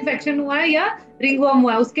फंगल इन्फेक्शन हुआ है या रिंगवर्म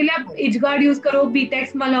हुआ है, उसके लिए आप इजगार्ड यूज करो,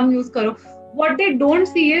 बीटेक्स मलम यूज करो. What they don't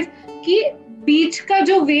see is कि बीच का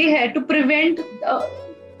जो वे है to prevent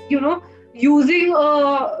using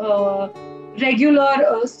a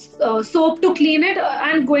regular soap to clean it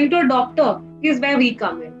and going to a doctor is where we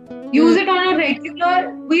come in. Use it on a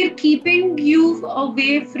regular, we're keeping you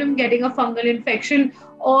away from getting a fungal infection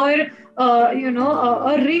or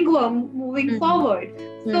a ringworm moving forward.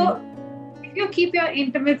 So if you keep your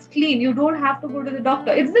intimates clean, you don't have to go to the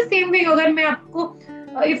doctor. It's the same way agar main aapko,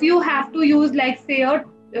 if you have to use, like, say,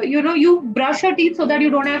 you brush your teeth so that you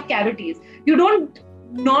don't have cavities. You don't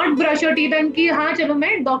not brush your teeth and ki haan chalo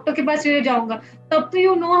main doctor ke paas chale jaunga. Tab to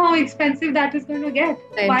you know how expensive that is going to get.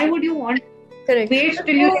 Why would you want wait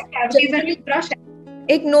till you get cavities and you brush it?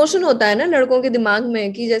 एक notion होता है ना लड़कों के दिमाग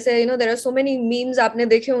में कि जैसे there are so many memes आपने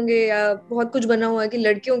देखे होंगे या बहुत कुछ बना हुआ है कि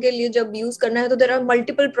लड़कियों के लिए जब यूज करना है तो there are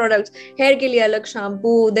multiple products. Hair के लिए अलग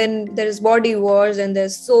shampoo, then there is body wash, then there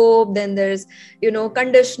is soap, then there is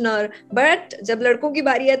conditioner. But जब लड़कों की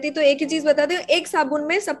बारी आती है तो एक ही चीज बताते हो, एक साबुन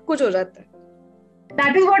में सब कुछ हो जाता है.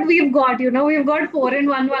 That is what we've got, we've got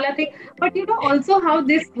 4-in-1 wala thing. But also how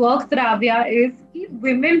this works, Ravya, is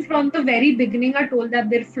women from the very beginning are told that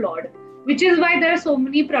they're flawed, which is why there are so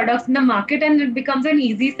many products in the market and it becomes an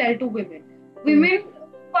easy sell to women. Women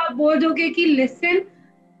bol doge ki listen,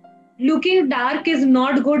 looking dark is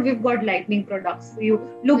not good, we've got lightening products for you.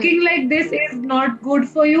 Looking like this is not good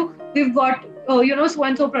for you, we've got so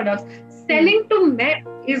and so products. Selling to men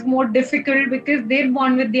is more difficult because they're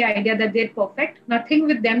born with the idea that they're perfect. Nothing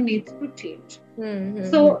with them needs to change.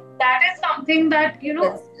 So that is something that,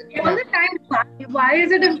 all the time, why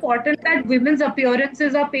is it important that women's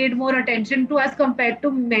appearances are paid more attention to as compared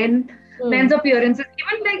to men's appearances?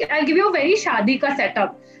 Even like, I'll give you a very शादी का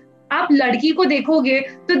setup. आप लड़की को देखोगे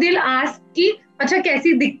तो दिल ask कि अच्छा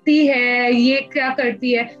कैसी दिखती है, ये क्या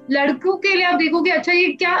करती है. लड़कों के लिए आप देखोगे अच्छा ये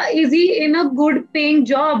क्या, is he in a good paying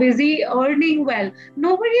job, is he earning well?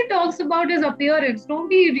 Nobody talks about his appearance.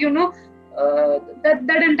 Nobody,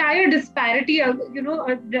 that entire disparity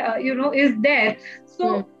is there.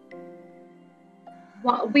 So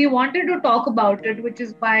we wanted to talk about it, which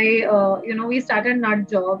is why we started Nut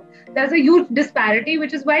Job. There's a huge disparity,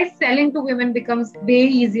 which is why selling to women becomes way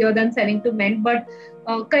easier than selling to men. But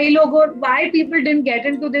why people didn't get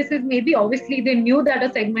into this is maybe obviously they knew that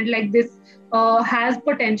a segment like this has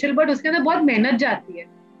potential, but उसके अंदर बहुत मेहनत जाती है.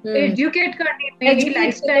 Educate करने में,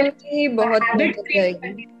 lifestyle की बहुत habit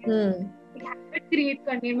create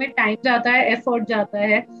करने में time जाता है, effort जाता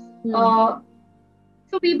है.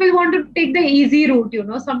 So people want to take the easy route,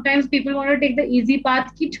 Sometimes people want to take the easy path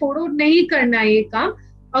कि छोड़ो नहीं करना है ये काम.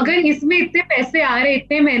 अगर इसमें इतने पैसे आ रहे,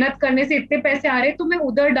 इतने मेहनत करने से इतने पैसे आ रहे, तो मैं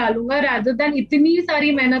उधर डालूंगा rather than इतनी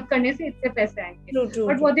सारी मेहनत करने से इतने पैसे आएंगे.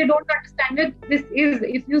 But what they don't understand is this is,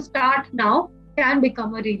 if you start now, can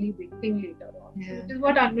become a really big thing later on. Which is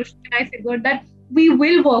what Anushree and I figured that we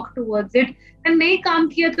will work towards it. And नहीं काम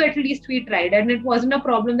किया तो at least we tried, and it wasn't a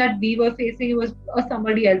problem that we were facing, it was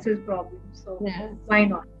somebody else's problem. So why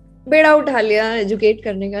not? बेड़ा उठा लिया educate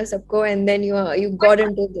करने का सबको, and then you got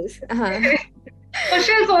into this.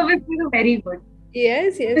 Social service is very good.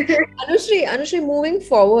 Yes, yes. Anushree, moving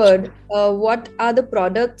forward, what are the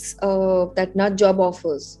products that Nut Job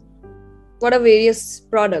offers? What are various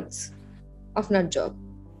products of Nut Job?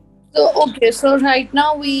 So right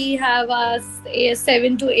now we have a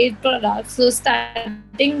 7 to 8 products. So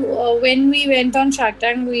starting when we went on Shark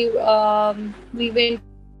Tank, we went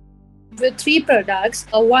with 3 products.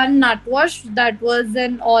 One nut wash that was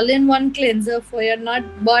an all-in-one cleanser for your nut,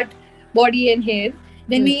 butt, body, and hair.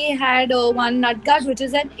 Then Hmm. we had one nut guard, which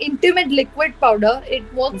is an intimate liquid powder.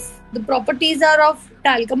 It works. The properties are of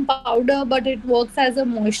talcum powder, but it works as a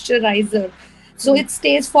moisturizer, so Hmm. it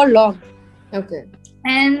stays for long. Okay.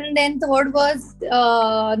 And then third was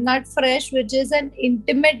Nut Fresh, which is an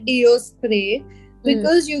intimate deo spray, Hmm.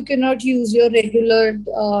 because you cannot use your regular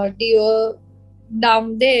deo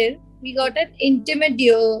down there. We got an intimate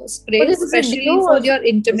deo spray, What is it? especially Deo for or your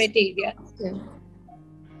intimate area. okay.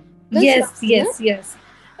 That's Yes, nice, na? yes, yes.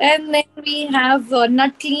 And then we have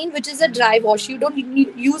Nut Clean, which is a dry wash. You don't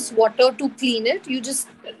use water to clean it.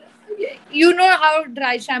 You know how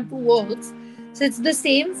dry shampoo works. So it's the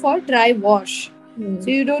same for dry wash. Hmm. So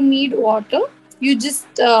you don't need water. You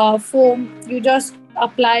just foam. You just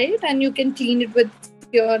apply it, and you can clean it with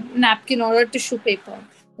your napkin or a tissue paper.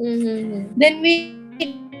 Mm-hmm. Then we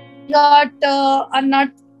got a nut,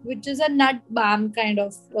 which is a nut balm kind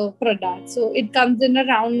of product. So it comes in a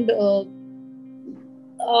round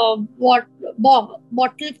bottle,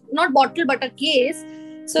 not bottle, but a case.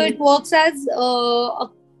 So it works as a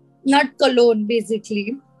nut cologne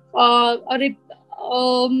basically. A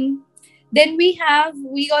Then we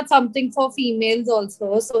got something for females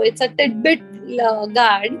also. So it's a tidbit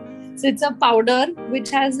guard. So it's a powder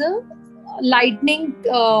which has a lightening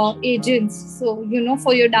agents. So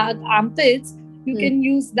for your dark armpits, you can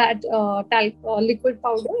use that liquid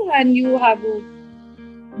powder, and you have a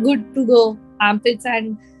good to go armpits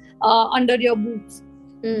and under your boots.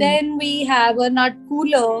 Then we have a nut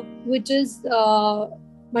cooler, which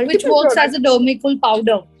Multiple works as products. a dermical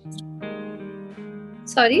powder.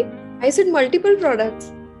 Sorry. I said multiple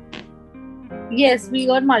products. Yes, we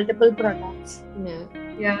got multiple products.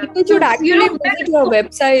 Yeah. People should actually visit your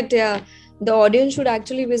website. Yeah. The audience should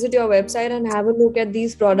actually visit your website and have a look at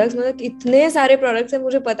these products. मतलब इतने सारे products हैं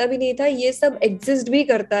मुझे पता भी नहीं था ये सब exist भी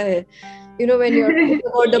करता है. You know, when you're talking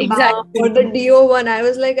about the balm or the deo one, I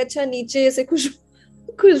was like, अच्छा नीचे ऐसे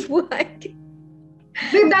खुशबू आएगी.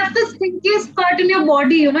 See, that's the stinkiest part in your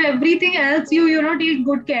body. Everything else you take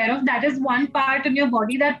good care of. That is one part in your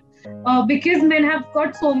body that because men have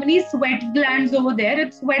got so many sweat glands over there,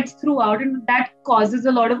 it sweats throughout, and that causes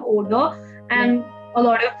a lot of odor and a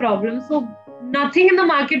lot of problems. So nothing in the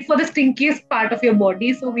market for the stinkiest part of your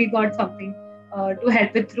body. So we got something to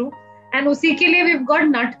help it through. And usi ke liye we've got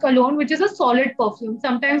nut cologne, which is a solid perfume.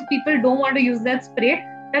 Sometimes people don't want to use that spray.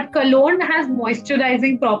 That cologne has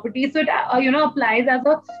moisturizing properties, so it applies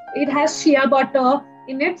it has shea butter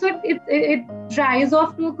in it, so it dries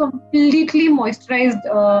off to a completely moisturized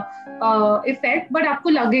effect, but आपको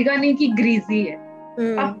लगेगा नहीं कि greasy है.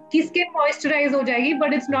 आपकी skin moisturize हो जाएगी,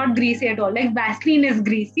 but it's not greasy at all. Like Vaseline is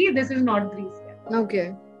greasy, this is not greasy.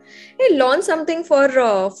 Okay. Hey, launch something for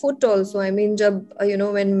foot also. I mean,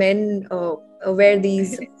 when men wear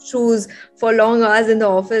these shoes for long hours in the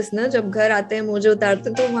office, ना जब घर आते हैं मोजे उतारते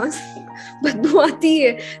हैं तो वहाँ बदबू आती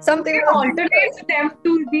है. Something alternates them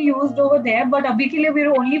to be used over there, but abhi ke liye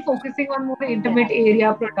we're only focusing on more intimate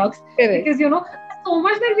area products. Correct. Because so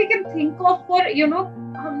much that we can think of for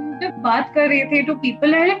हम जब बात कर रहे थे तो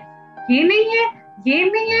people है ये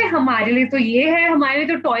नहीं है हमारे लिए तो ये है हमारे लिए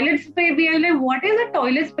तो टॉयलेट स्प्रे भी है. Like, what is a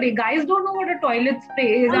toilet spray? Guys don't know what a toilet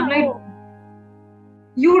spray is. I'm like,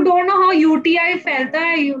 you don't know how UTI फैलता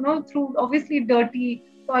है through obviously dirty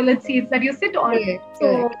toilet seats that you sit on.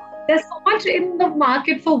 So there's so much in the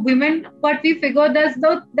market for women, but we figure there's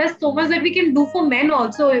so much that we can do for men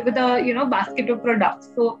also with a basket of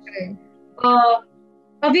products. So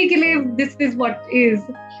abhi ke liye this is what is.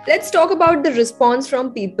 Let's talk about the response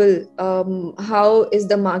from people. How is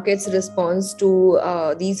the market's response to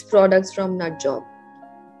these products from Nut Job?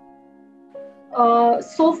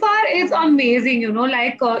 So far it's amazing,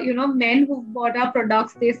 men who've bought our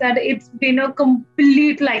products, they said it's been a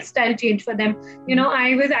complete lifestyle change for them.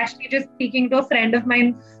 I was actually just speaking to a friend of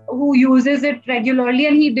mine who uses it regularly,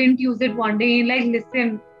 and he didn't use it one day. He's like,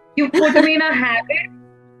 listen, you put me in a habit,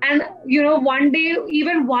 and one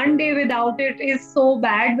day without it is so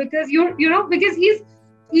bad, because because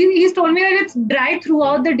he's told me that it's dry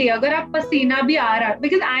throughout the day. Agar aap pasina bhi aa raha,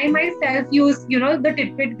 because I myself use the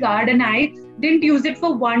Titbit guard, and I didn't use it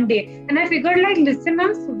for one day, and I figured like, listen,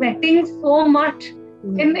 I'm sweating so much,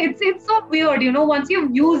 And it's so weird, once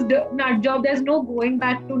you've used nut job, there's no going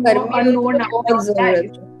back to no unknown nut job,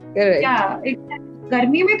 guys. Yeah,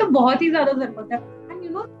 गर्मी में तो बहुत ही ज्यादा जरूरत है.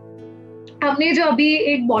 And हमने जो अभी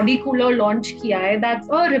एक बॉडी कूलर लॉन्च किया है, that's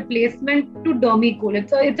a replacement to Dermicool.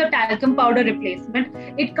 It's a talcum powder replacement.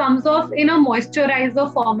 It comes of in a moisturiser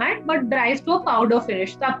format but ड्राइज to a powder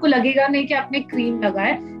finish. तो आपको लगेगा नहीं कि आपने क्रीम लगा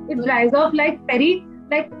है. It ड्राइज of like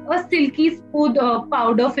a silkie smooth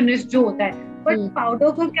powder finish जो होता है. बट पाउडर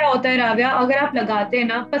को क्या होता है राव्या, अगर आप लगाते हैं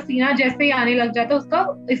ना, पसीना जैसे ही आने लग जाता है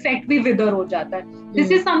उसका इफेक्ट भी विदर हो जाता है.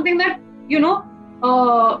 This is something that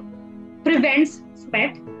prevents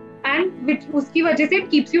sweat, and which उसकी वजह से it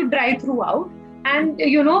keeps you dry throughout. And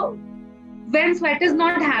when sweat is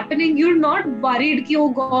not happening, you're not worried कि oh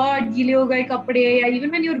god गीले हो गए कपड़े, या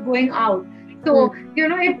even when you're going out. So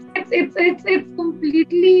it's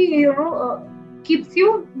completely keeps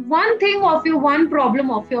you one thing off you, one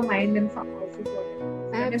problem off your mind in some houses.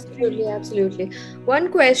 Absolutely. One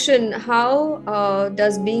question: how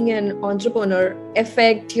does being an entrepreneur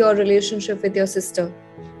affect your relationship with your sister?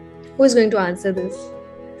 Who is going to answer this?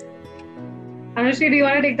 Anushree, do you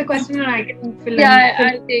want to take the question, or I can fill in? Yeah,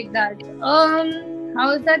 I'll take that. How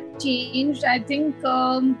has that changed? I think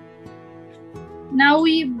now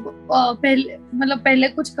we पहले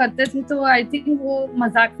कुछ करते थे तो I think वो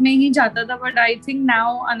मजाक में ही जाता था, but I think now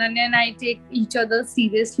Ananya and I take each other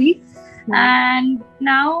seriously. And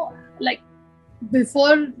now, like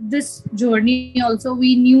before this journey also,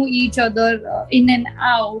 we knew each other in and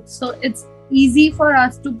out, so it's easy for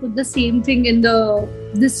us to put the same thing in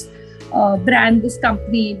this brand, this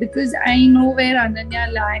company, because I know where Ananya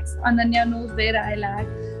lacks, Ananya knows where I lack,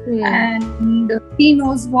 and he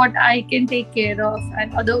knows what I can take care of,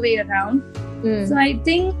 and other way around. So I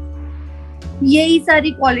think यही सारी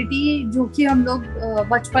quality जो कि हम लोग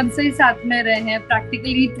बचपन से ही साथ में रहे हैं,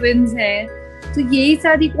 प्रैक्टिकली ट्विन्स हैं, तो यही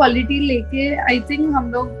सारी क्वालिटी लेके आई थिंक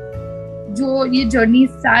हम लोग जो ये जर्नी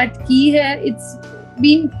स्टार्ट की है, it's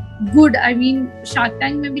been good. I mean shark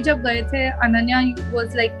tank में भी जब गए थे, अनन्या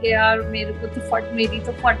वाज लाइक यार मेरी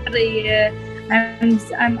तो फट रही है, I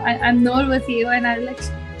am nervous and I like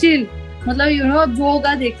chill, मतलब जो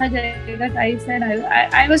होगा देखा जाएगा types. And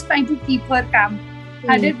I was trying to keep her काम.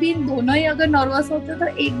 Had it been दोनों ही अगर नर्वस होते तो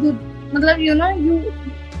एक मतलब you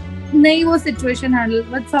नहीं वो situation handle,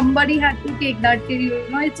 but somebody had to take that care.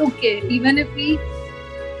 It's okay even if we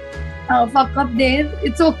fuck up there,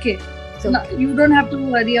 it's okay. So you don't have to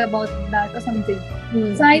worry about that or something.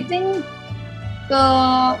 So I think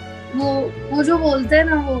वो जो बोलते हैं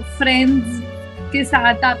ना, वो friends के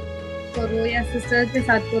साथ आप करो या sisters के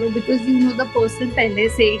साथ करो, because you know the person पहले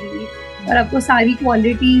से ही, और आपको सारी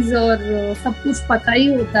क्वालिटीज और सब कुछ पता ही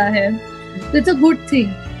होता है, तो it's a good thing.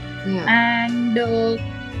 And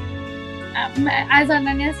as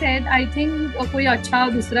Ananya said, I think कोई अच्छा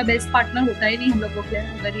दूसरा बेस्ट पार्टनर होता ही नहीं हम लोगों के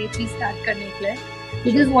लिए अगर ये चीज स्टार्ट करने के लिए,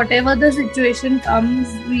 because what ever the situation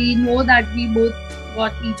comes, we know that we both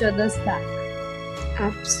got each others back.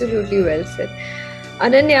 Absolutely well said.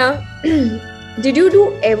 Ananya, did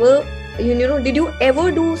you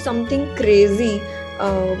ever do something crazy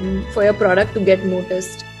for your product to get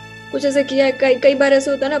noticed? कुछ ऐसे किया है? कई बार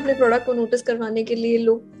ऐसे होता है ना, अपने प्रोडक्ट को नोटिस करवाने के लिए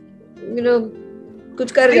लोग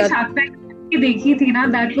कुछ कर जाते हैं. देखी थी ना,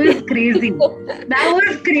 that was crazy. That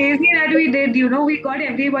was crazy that we did. We got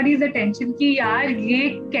everybody's attention कि यार ये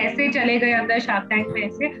कैसे चले गए अंदर शार्क टैंक में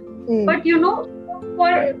ऐसे. But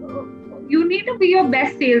you need to be your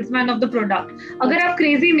best salesman of the product. अगर आप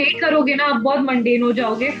crazy नहीं करोगे ना, आप बहुत mundane हो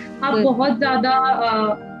जाओगे, आप बहुत ज्यादा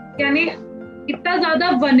यानी इतना ज्यादा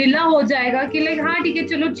वनीला हो जाएगा कि लाइक हाँ ठीक है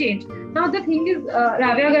चलो change. Now the thing is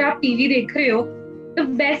Ravya, अगर आप टीवी देख रहे हो, the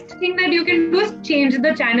best thing that you can do is change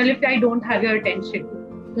the channel if I don't have your attention.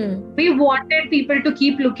 We wanted people to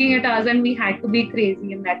keep looking at us and we had to be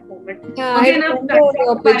crazy in that moment.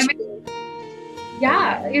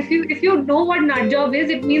 If you know what nut job is,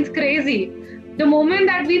 it means crazy. The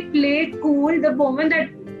moment that we play cool, the moment that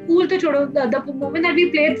we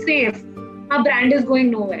played safe, our brand is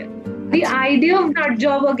going nowhere. The idea of nut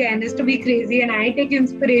job again is to be crazy, and I take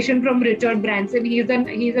inspiration from Richard Branson. He's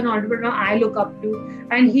an entrepreneur I look up to,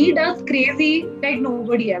 and he does crazy like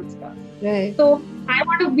nobody else does. Right. So I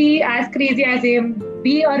want to be as crazy as him,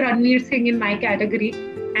 be a Ranveer Singh in my category,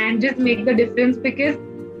 and just make the difference. Because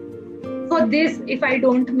for this, if I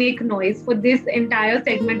don't make noise, for this entire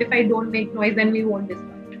segment, if I don't make noise, then we won't discuss.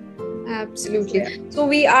 Absolutely. So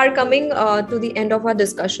we are coming to the end of our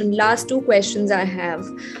discussion. Last two questions I have.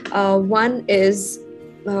 One is,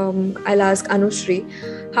 I'll ask Anushree,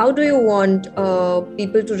 how do you want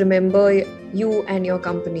people to remember you and your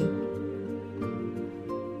company?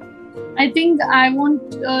 I I think I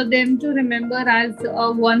want them to remember as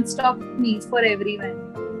a one-stop meet for everyone.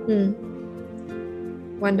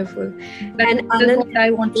 Wonderful. And what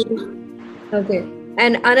I want to do. Okay.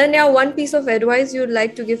 And Ananya, one piece of advice you'd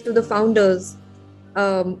like to give to the founders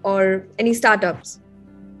or any startups?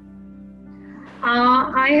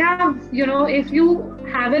 I have, if you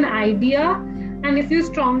have an idea and if you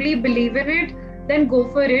strongly believe in it, then go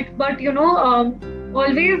for it. But,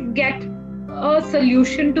 always get a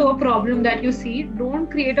solution to a problem that you see. Don't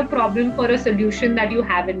create a problem for a solution that you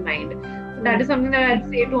have in mind. So that is something that I'd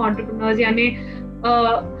say to entrepreneurs.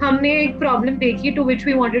 हमने एक problem देखी to which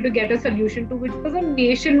we wanted to get a solution to, which was a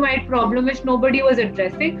nationwide problem which nobody was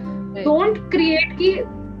addressing. Right. Don't create कि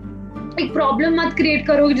एक problem मत create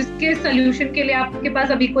करो जिसके solution के लिए आपके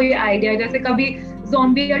पास अभी कोई आइडिया है. जैसे कभी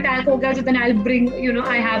zombie attack हो गया, so then I'll bring,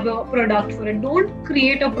 I have a product for it. Don't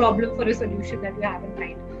create a problem for a solution that you have in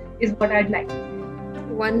mind, is what I'd like.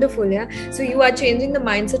 Wonderful, yeah. So you are changing the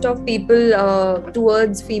mindset of people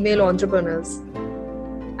towards female entrepreneurs,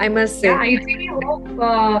 I must say. Yeah, I really hope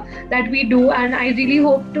that we do, and I really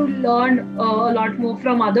hope to learn a lot more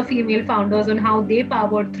from other female founders on how they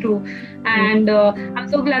powered through. And I'm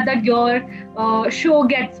so glad that your show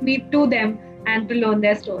gets me to them and to learn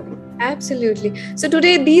their story. Absolutely. So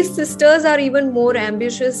today, these sisters are even more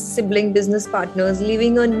ambitious sibling business partners,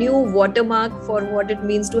 leaving a new watermark for what it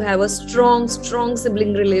means to have a strong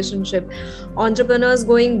sibling relationship. Entrepreneurs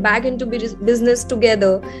going back into business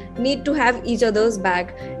together need to have each other's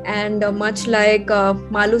back. And much like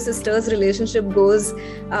Maloo sisters' relationship goes,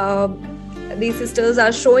 these sisters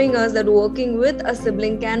are showing us that working with a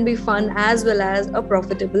sibling can be fun as well as a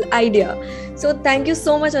profitable idea. So thank you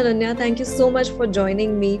so much, Ananya. Thank you so much for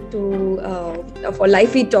joining me for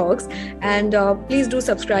Lifey Talks. And please do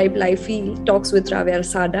subscribe Lifey Talks with Ravya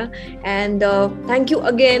Sada. And thank you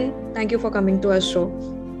again. Thank you for coming to our show.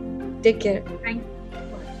 Take care.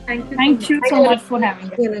 Thank you so much for having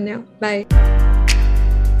me. Ananya. Bye.